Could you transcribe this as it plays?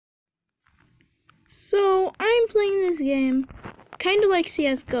I'm playing this game, kind of like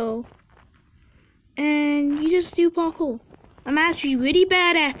CSGO, and you just do parkour. I'm actually really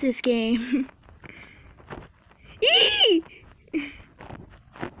bad at this game. Eee!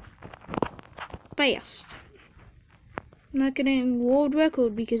 Fast. I'm not getting world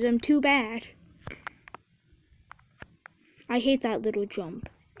record because I'm too bad. I hate that little jump.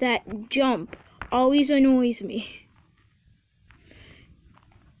 That jump always annoys me.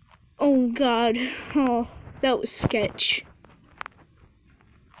 Oh God. Oh, that was sketch.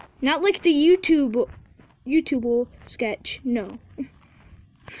 Not like the YouTuber sketch. No.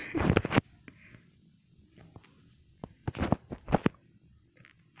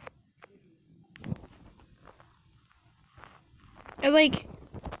 I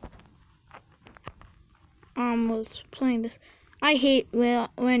was playing this. I hate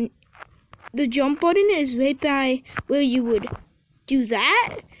when the jump button is right by where you would do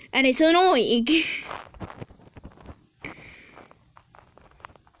that, and it's annoying.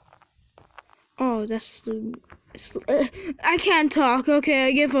 Oh, that's the. I can't talk. Okay,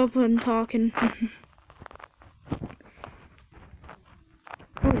 I give up on talking.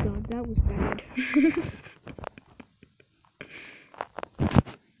 Oh God, that was bad.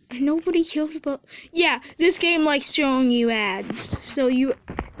 Nobody cares about. Yeah, this game likes showing you ads. So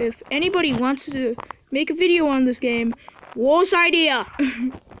if anybody wants to make a video on this game, worst idea.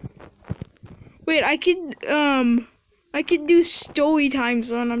 Wait, I could do story times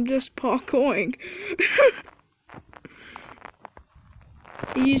when I'm just parkouring.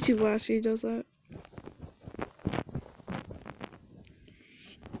 YouTube actually does that.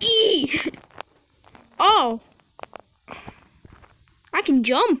 Eee! Oh! I can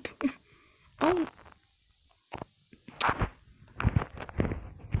jump. Oh.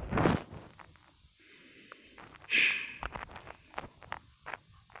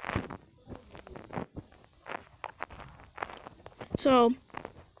 So,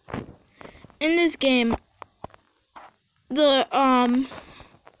 in this game, the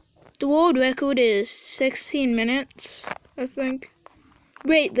world record is 16 minutes, I think.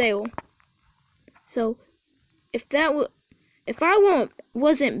 Right there. So, if I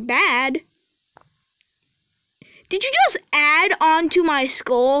wasn't bad, did you just add on to my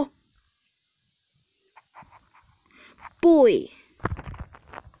score? Boy.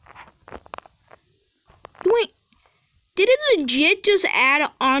 Wait, did it legit just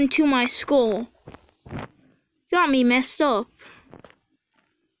add on to my score? Got me messed up.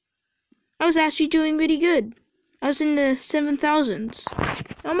 I was actually doing really good. I was in the 7,000s.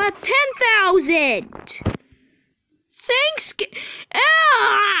 I'm at 10,000! Thanks.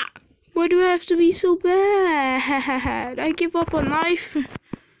 Ah! Why do I have to be so bad? I give up on life.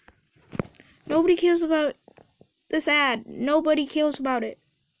 Nobody cares about this ad. Nobody cares about it.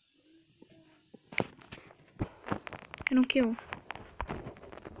 I don't care.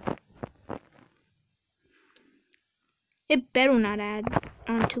 It better not add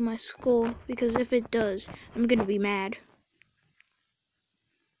onto my score, because if it does, I'm gonna be mad.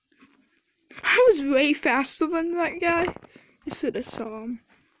 I was way faster than that guy. I should have saw him.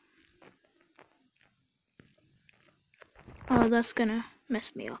 Oh, that's gonna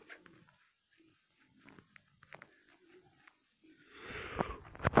mess me up.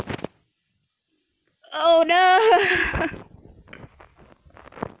 Oh no!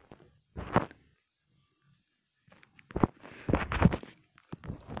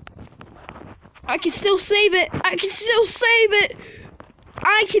 I can still save it. I can still save it.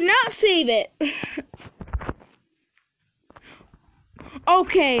 I cannot save it.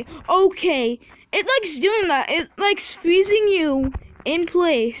 Okay. It likes doing that. It likes freezing you in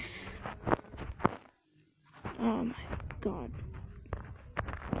place. Oh my God.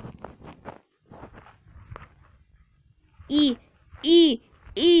 E.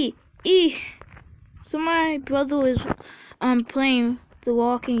 So my brother was playing The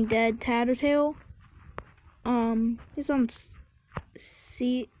Walking Dead Tattletale. He's on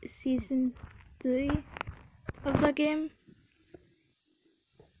season 3 of that game.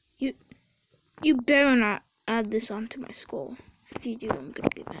 You better not add this onto my score. If you do, I'm gonna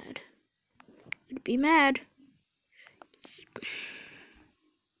be mad.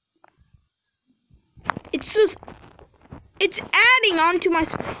 It's adding onto my.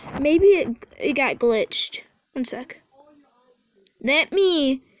 Maybe it got glitched. One sec. Let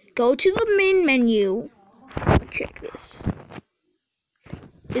me go to the main menu. Check this.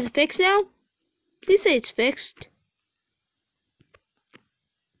 Is it fixed now? Please say it's fixed.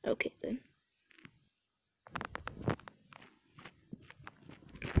 Okay then.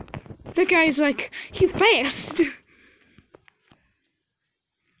 The guy's like, you're fast.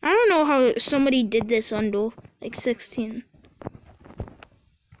 I don't know how somebody did this under Like 16.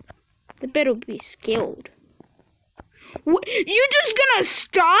 They better be skilled. What? You just gonna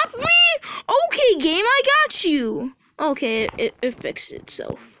stop me? Okay, game, I got you. Okay, it fixed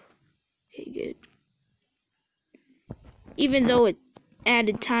itself. Okay, good. Even though it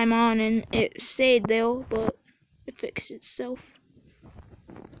added time on and it stayed there, but it fixed itself.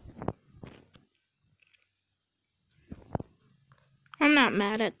 I'm not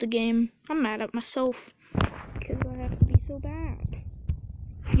mad at the game. I'm mad at myself. Because I have to be so bad.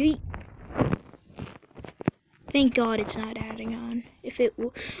 Yeet. Thank God it's not adding on. If it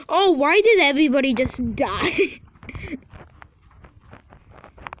will. Oh, why did everybody just die?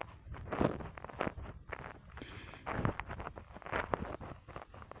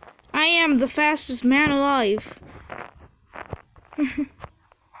 I am the fastest man alive.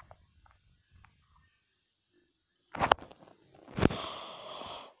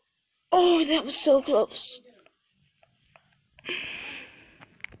 Oh, that was so close.